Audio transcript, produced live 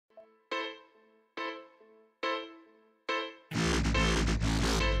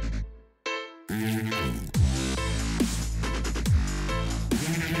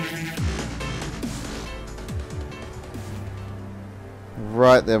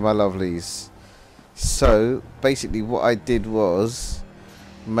Right there, my lovelies. So basically what I did was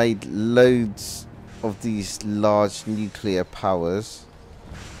made loads of these large nuclear power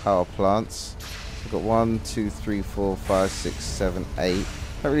plants. I've got 1, 2, 3, 4, 5, 6, 7, 8. I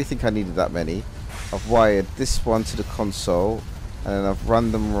don't really think I needed that many. I've wired this one to the console and then I've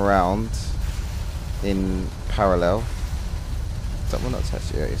run them around in parallel. Is that one not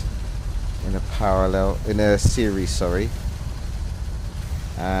attached? Yeah, it is. In a series, sorry.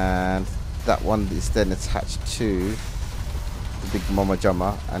 And that one is then attached to the big Mama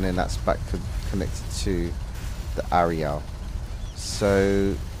Jumma, and then that's back connected to the Ariel.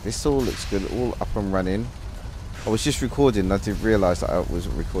 So this all looks good, all up and running. I was just recording, I didn't realise that I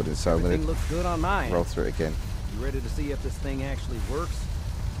wasn't recording, so I'm going looks good on mine. Roll through it again. You ready to see if this thing actually works?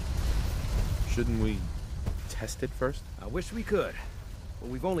 Shouldn't we test it first? I wish we could, but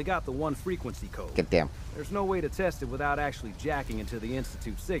we've only got the one frequency code. Get down. There's no way to test it without actually jacking into the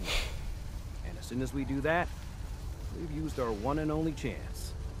Institute signal. And as soon as we do that, we've used our one and only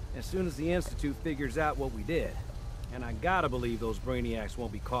chance. As soon as the Institute figures out what we did, and I gotta believe those brainiacs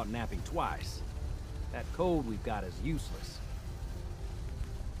won't be caught napping twice, that code we've got is useless.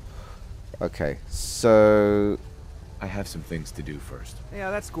 Okay, so I have some things to do first.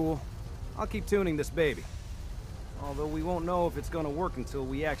 Yeah, that's cool. I'll keep tuning this baby. Although we won't know if it's gonna work until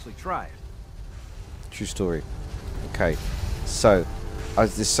we actually try it. true story. Okay, so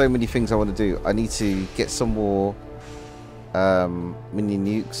there's so many things I want to do. I need to get some more mini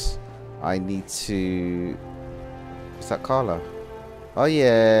nukes. I need to... Is that Carla? Oh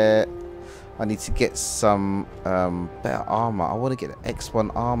yeah. I need to get some better armor. I want to get an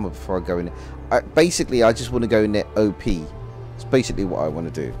X1 armor before I go in. Basically, I just want to go in there OP. It's basically what I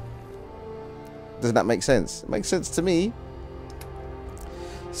want to do. Doesn't that make sense? It makes sense to me.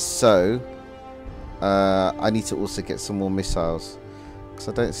 So, I need to also get some more missiles, because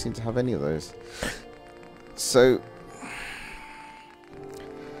I don't seem to have any of those. So,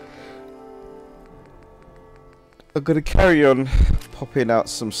 I'm going to carry on popping out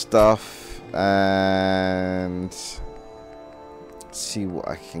some stuff and see what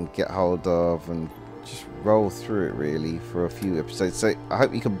I can get hold of and just roll through it really for a few episodes. So I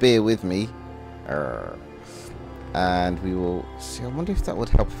hope you can bear with me, and we will see. I wonder if that would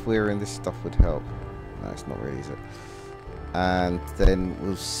help, if wearing this stuff would help. No, it's not really, is it? And then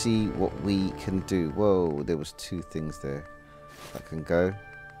we'll see what we can do. Whoa, there was 2 things there that can go.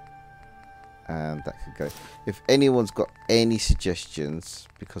 And that could go. If anyone's got any suggestions,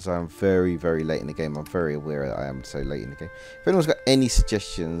 because I'm very, very late in the game, I'm very aware that I am so late in the game. If anyone's got any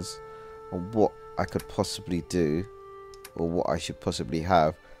suggestions on what I could possibly do, or what I should possibly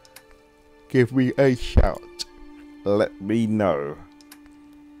have, give me a shout. Let me know.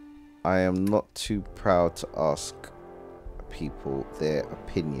 I am not too proud to ask people their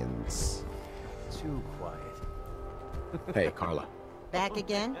opinions. Too quiet. Hey, Carla. Back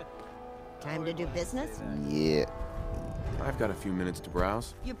again? Time to do business? Yeah. I've got a few minutes to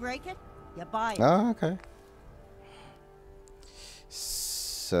browse. You break it, you buy it. Oh, okay.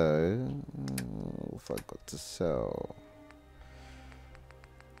 So, what have I got to sell?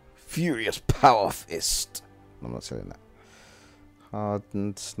 Furious Power Fist. I'm not selling that.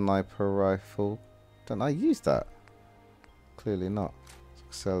 Hardened Sniper Rifle. Don't I use that? Clearly not.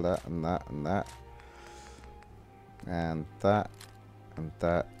 Sell that and that and that. And that and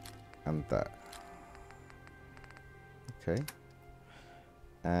that. And that. Okay.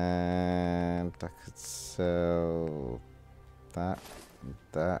 And I could sell that and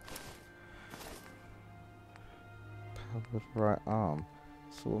that. Powered right arm.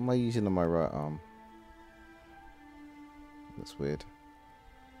 So what am I using on my right arm? That's weird.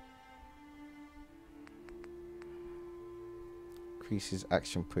 Increases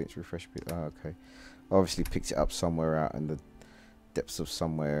action points, refresh. Oh, okay. I obviously picked it up somewhere out in the depths of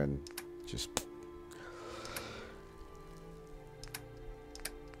somewhere and just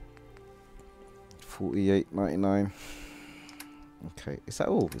 $48.99. Okay, is that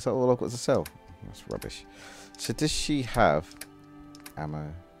all? Is that all I've got to sell? That's rubbish. So does she have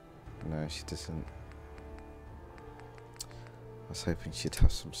ammo? No, she doesn't. I was hoping she'd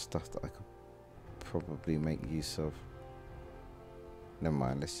have some stuff that I could probably make use of. Never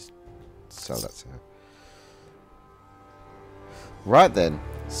mind, let's just sell that to her. Right then,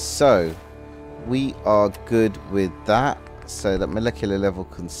 so we are good with that. So that molecular level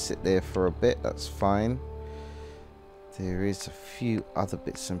can sit there for a bit, that's fine. There is a few other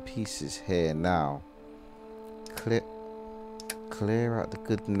bits and pieces here now. Clear out the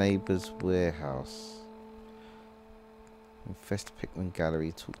good neighbour's warehouse. Infest Pickman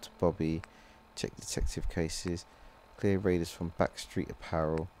Gallery, talk to Bobby, check detective cases. Clear raiders from Backstreet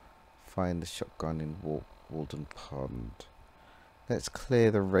Apparel. Find the shotgun in Walden Pond. Let's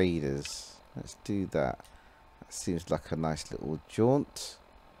clear the raiders. Let's do that. That seems like a nice little jaunt.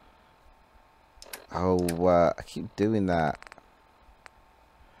 Oh, I keep doing that.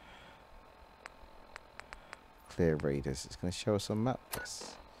 Clear raiders. It's going to show us on map.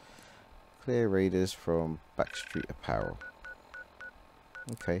 Yes. Clear raiders from Backstreet Apparel.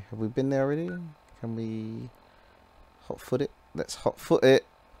 Okay, have we been there already? Can we hot foot it? Let's hot foot it.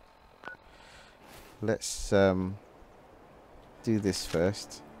 Let's do this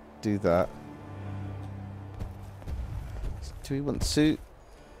first. Do that. Do we want suit?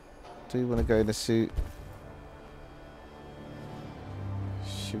 Do we want to go in a suit?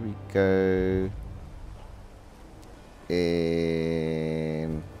 Should we go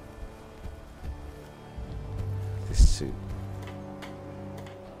in this suit?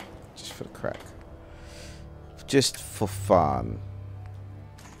 Just for the crack. Just for fun.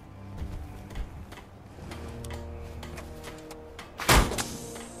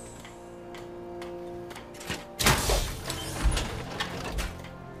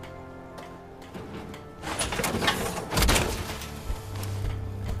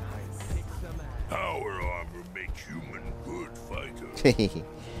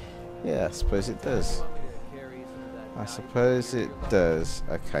 Yeah, I suppose it does. I suppose it does.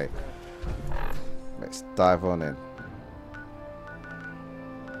 Okay. Let's dive on in.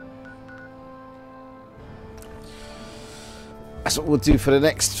 That's what we'll do for the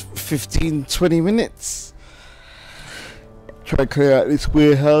next 15-20 minutes. Try and clear out this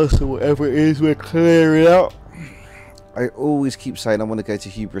warehouse or whatever it is we're clearing out. I always keep saying I want to go to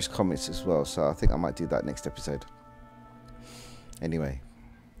Hubris Comics as well, so I think I might do that next episode. Anyway,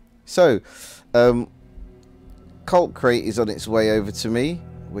 so Cult Crate is on its way over to me,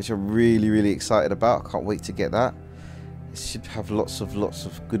 which I'm really excited about. I can't wait to get that. It should have lots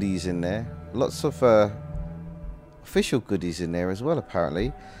of goodies in there, lots of official goodies in there as well.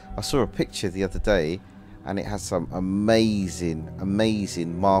 Apparently, I saw a picture the other day, and it has some amazing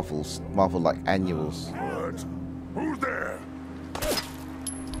Marvel-like annuals. What? Who's there?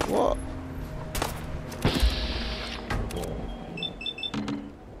 What?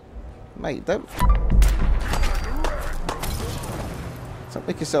 Mate, don't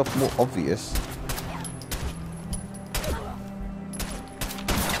make yourself more obvious.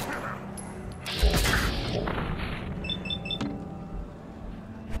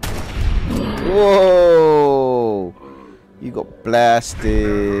 Whoa! You got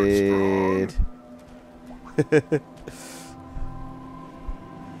blasted.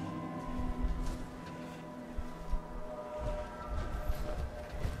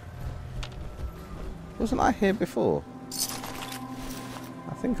 Wasn't I here before?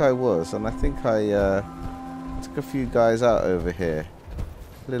 I think I was, and I think I took a few guys out over here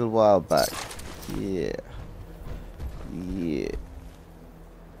a little while back. Yeah.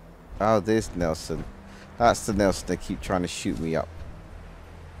 Oh, there's Nelson. That's the Nelson they keep trying to shoot me up.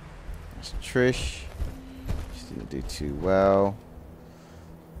 That's Trish. She didn't do too well.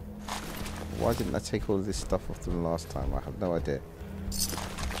 Why didn't I take all of this stuff off them last time? I have no idea.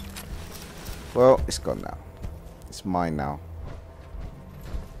 Well, it's gone now. It's mine now.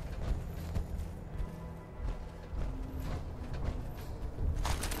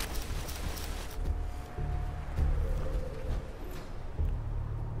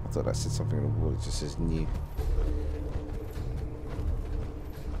 I thought that said something on the wall. It just says new.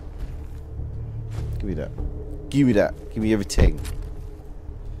 Give me that. Give me that. Give me everything.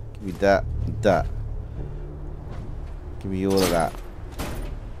 Give me that and that. Give me all of that.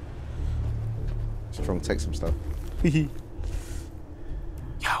 Strong, take some stuff. Yo,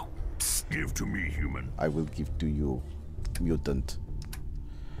 psst. Give to me, human. I will give to you, mutant.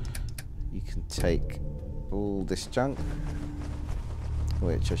 You can take all this junk,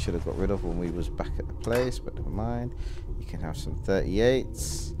 which I should have got rid of when we was back at the place, but never mind. You can have some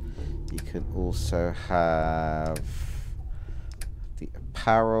 38s. You can also have the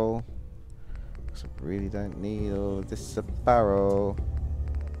apparel, because I really don't need all of this apparel.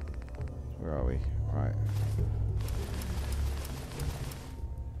 Where are we? Right.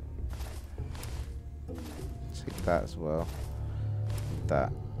 Take that as well.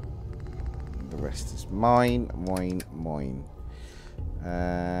 That. The rest is mine.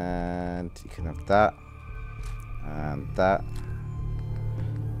 And you can have that. And that.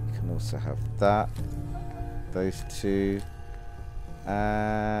 You can also have that. Those two.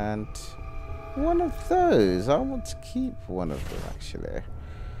 And one of those. I want to keep one of them actually.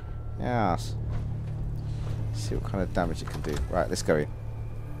 Yes. See what kind of damage it can do. Right, let's go in.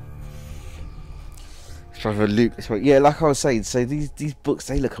 Brother Luke, that's right. Yeah, like I was saying, so these books,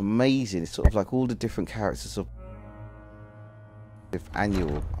 they look amazing. It's sort of like all the different characters of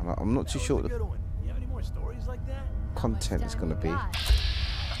annual. I'm not too sure what the You have any more stories like that? content is going to be,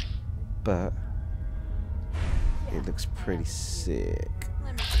 but it looks pretty sick.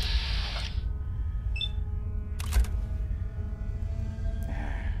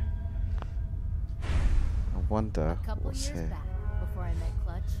 I wonder what's here. Back, before I met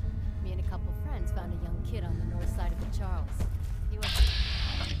Clutch, me and a couple friends found a young kid on the north side of the Charles. He was...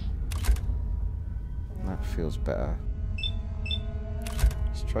 That feels better.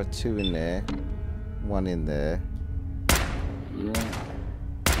 Let's try 2 in there, 1 in there.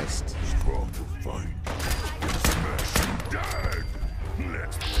 Missed. Strong to fight. Smash you dead.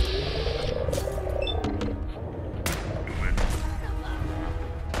 Let's.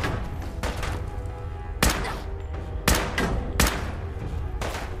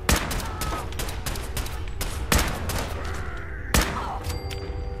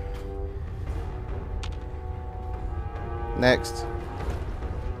 Next.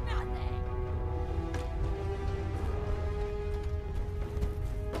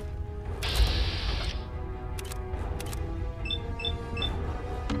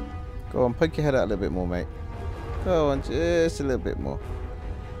 Go on, poke your head out a little bit more, mate. Go on, just a little bit more.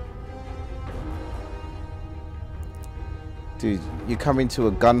 Dude, you come into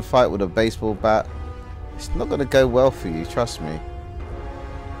a gunfight with a baseball bat, it's not going to go well for you, trust me.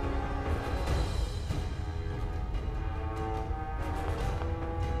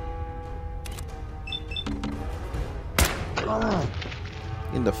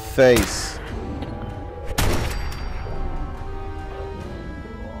 In the face.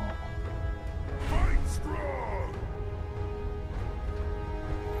 Fight strong.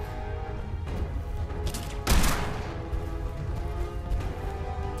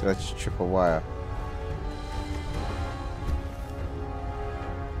 Did I just trip a wire?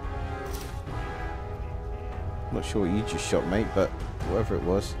 Not sure what you just shot, mate, but whatever it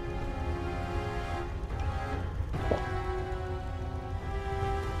was.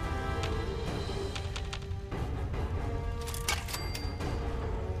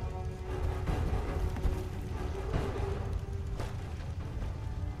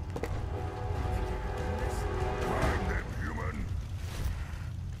 Find them, human.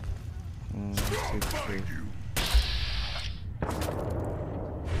 I'll find you.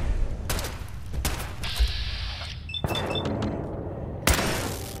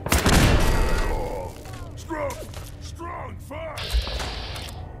 Strong fight.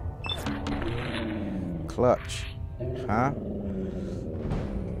 Clutch. Huh?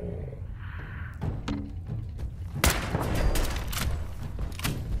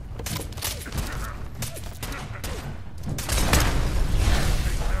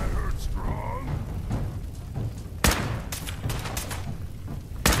 That hurt strong.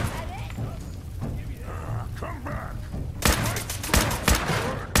 Come back. Fight strong.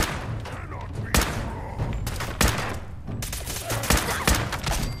 Cannot be strong.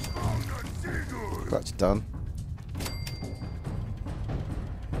 Strong and good. Clutch done.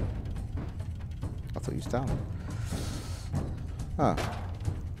 I thought he was down. Huh.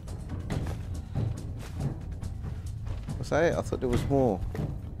 Was that it? I thought there was more.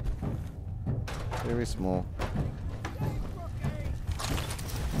 There is more.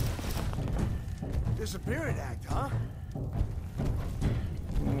 Disappearing act, huh?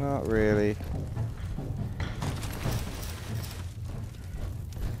 Not really.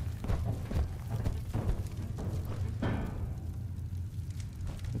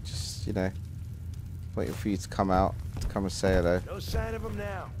 Just, you know, waiting for you to come out, to come and say hello. No sign of him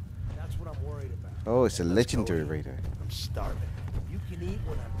now. That's what I'm worried about. Oh, it's a Let's legendary go. raider. I'm starving. You can eat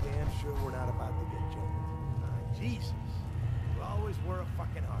when I'm damn sure we're not about to get jumped. Jesus. You always were a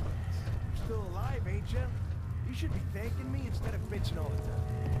fucking heart. You're still alive, ain't you? You should be thanking me instead of bitching all the time.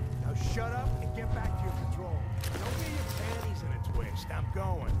 Now shut up and get back to your patrol. Don't get your panties in a twist. I'm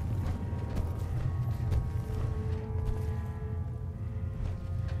going.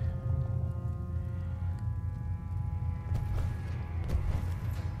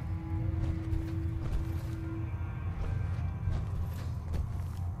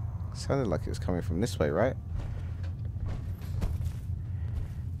 Sounded like it was coming from this way, right?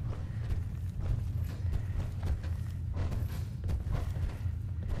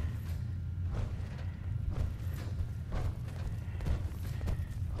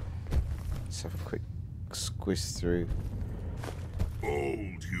 Let's have a quick squish through.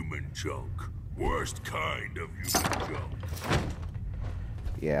 Old human junk. Worst kind of human junk.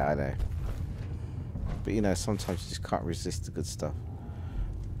 Yeah, I know. But you know, sometimes you just can't resist the good stuff.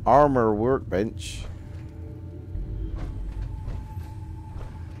 Armor workbench.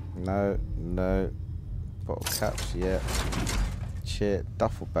 No, no. Bottle caps, yeah. Chair,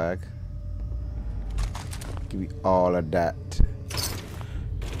 duffel bag. Give me all of that.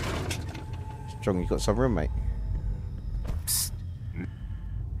 Strong, you got some room, mate?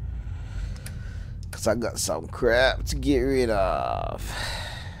 Because I got some crap to get rid of.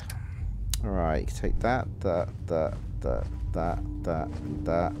 Alright, you can take that.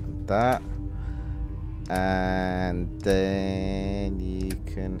 And then you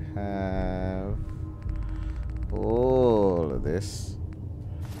can have all of this.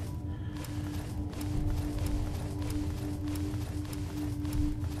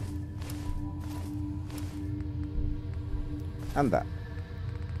 And that.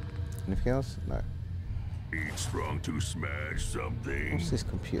 Anything else? No. Need Strong to smash something. What's this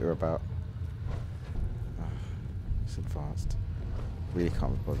computer about? Oh, it's advanced. Really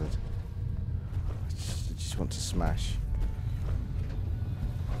can't be bothered. I just want to smash.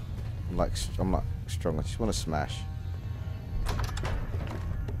 I'm like Strong. I just want to smash.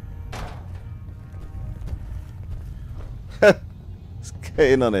 What's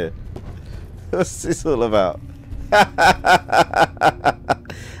going on here? What's this all about?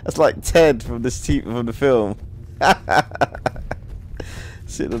 That's like Ted from the film.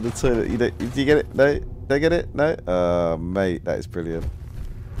 Sitting on the toilet. Do you get it? No? Don't get it? No? Oh, mate, that is brilliant.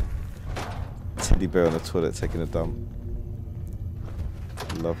 Teddy bear on the toilet taking a dump.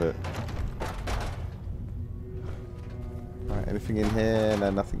 Love it. Right, anything in here? No,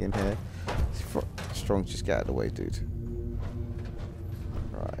 nothing in here. Strong, just get out of the way, dude.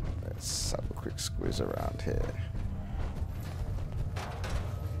 Right, let's have a quick squeeze around here.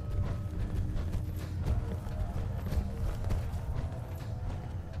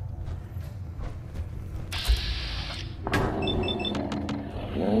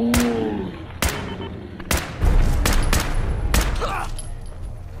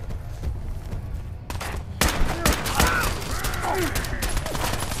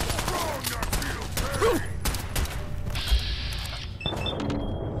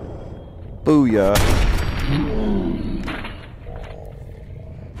 Booyah.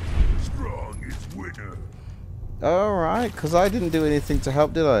 Strong is winner. Alright, because I didn't do anything to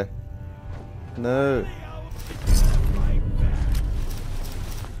help, did I? No.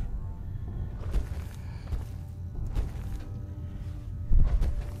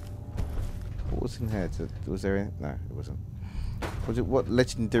 What was in here? Was there any? No, it wasn't. What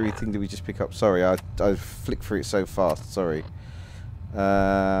legendary thing did we just pick up? Sorry, I flicked through it so fast. Sorry.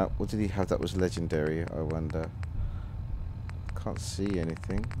 What did he have that was legendary? I wonder. Can't see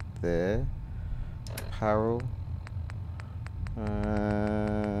anything there. Apparel.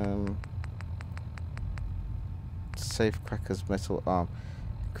 Safecracker's metal arm.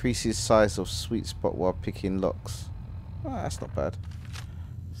 Increases size of sweet spot while picking locks. Oh, that's not bad.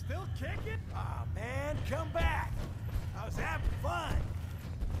 Still kicking? Aw, man, come back. I was having fun.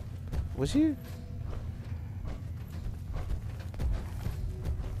 Was you?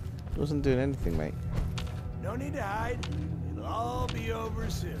 Wasn't doing anything, mate. No need to hide. It'll all be over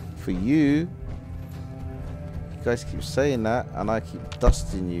soon. For you. You guys keep saying that, and I keep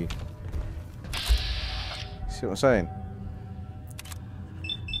dusting you. See what I'm saying?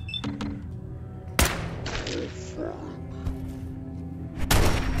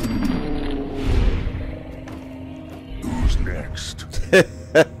 Who's next?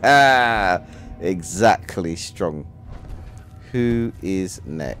 Exactly, Strong. Who is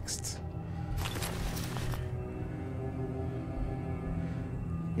next?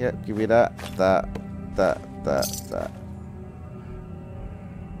 Yep, give me that.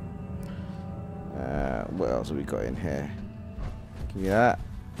 What else have we got in here? Give me that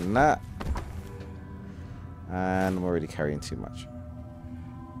and that. And I'm already carrying too much.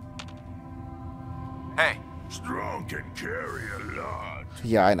 Hey. Strong can carry a lot.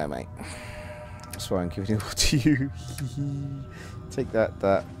 Yeah, I know, mate. That's why I'm giving it all to you. Take that.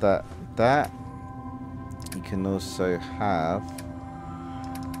 You can also have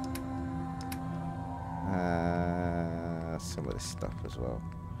some of this stuff as well.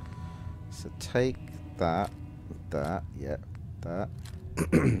 So take that, yeah, that.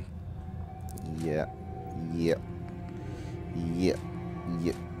 Yeah.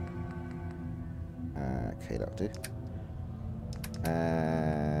 Okay, that'll do.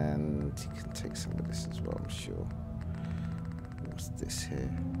 And you can take some of this as well, I'm sure. What's this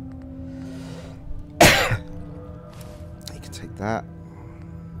here? You can take that.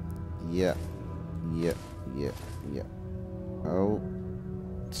 Yeah. Oh,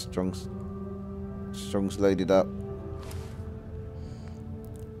 Strong's loaded up.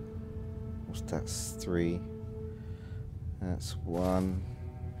 What's that? 3. That's 1.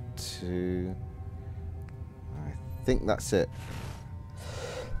 2. I think that's it.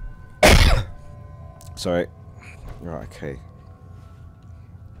 Sorry. Right, okay.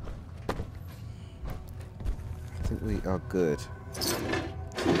 I think we are good.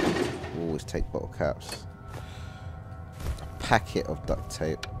 Always take bottle caps. A packet of duct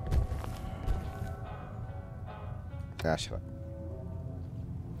tape. Gosh.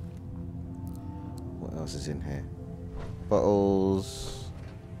 What else is in here? Bottles.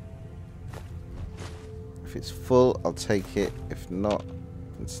 If it's full, I'll take it. If not,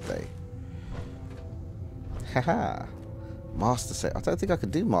 then stay. Haha. Master set. I don't think I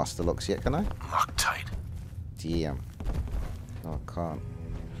can do master locks yet, can I? Lock tight. Damn. No, I can't.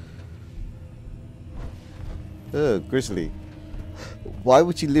 Ugh, Grizzly. Why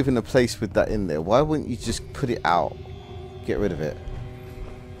would you live in a place with that in there? Why wouldn't you just put it out? Get rid of it.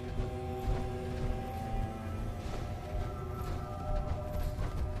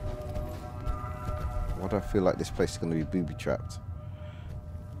 Why do I feel like this place is going to be booby trapped?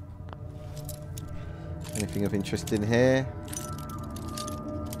 Anything of interest in here?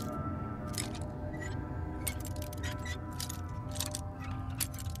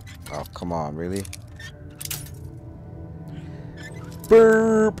 Oh, come on, really?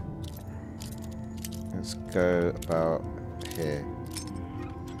 Burp! Let's go about here.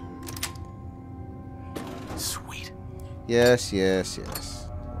 Sweet. Yes, yes, yes.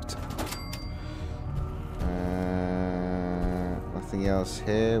 Nothing else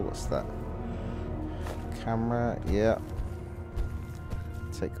here. What's that? Camera, yeah.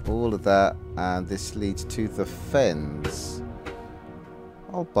 Take all of that, and this leads to the fens.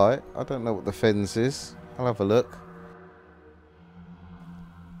 I'll buy it. I don't know what the fens is. I'll have a look.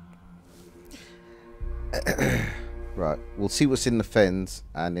 Right, we'll see what's in the fens,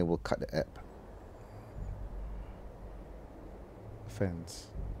 and then we'll cut it up. Fens.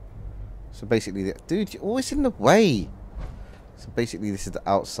 So basically, dude, you're always in the way. So basically, this is the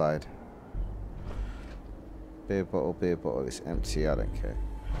outside. Beer bottle, it's empty, I don't care.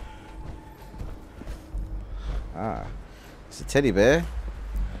 Ah, it's a teddy bear.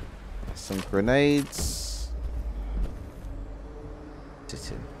 Some grenades.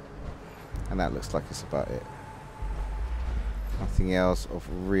 Sitting. And that looks like it's about it. Nothing else of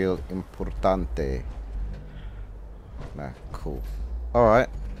real importante. Nah, cool. Alright.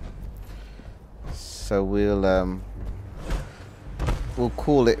 So we'll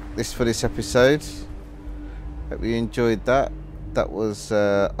call it this for this episode. Hope you enjoyed that. That was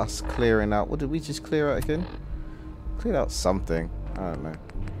us clearing out. What did we just clear out again? Cleared out something. I don't know.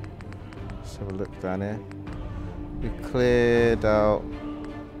 Let's have a look down here. We cleared out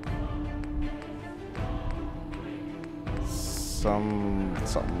something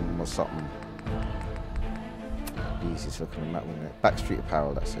or something. Easiest looking on that one there. Backstreet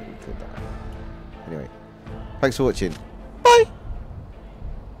Apparel, that's it. We cleared that out. Anyway, thanks for watching.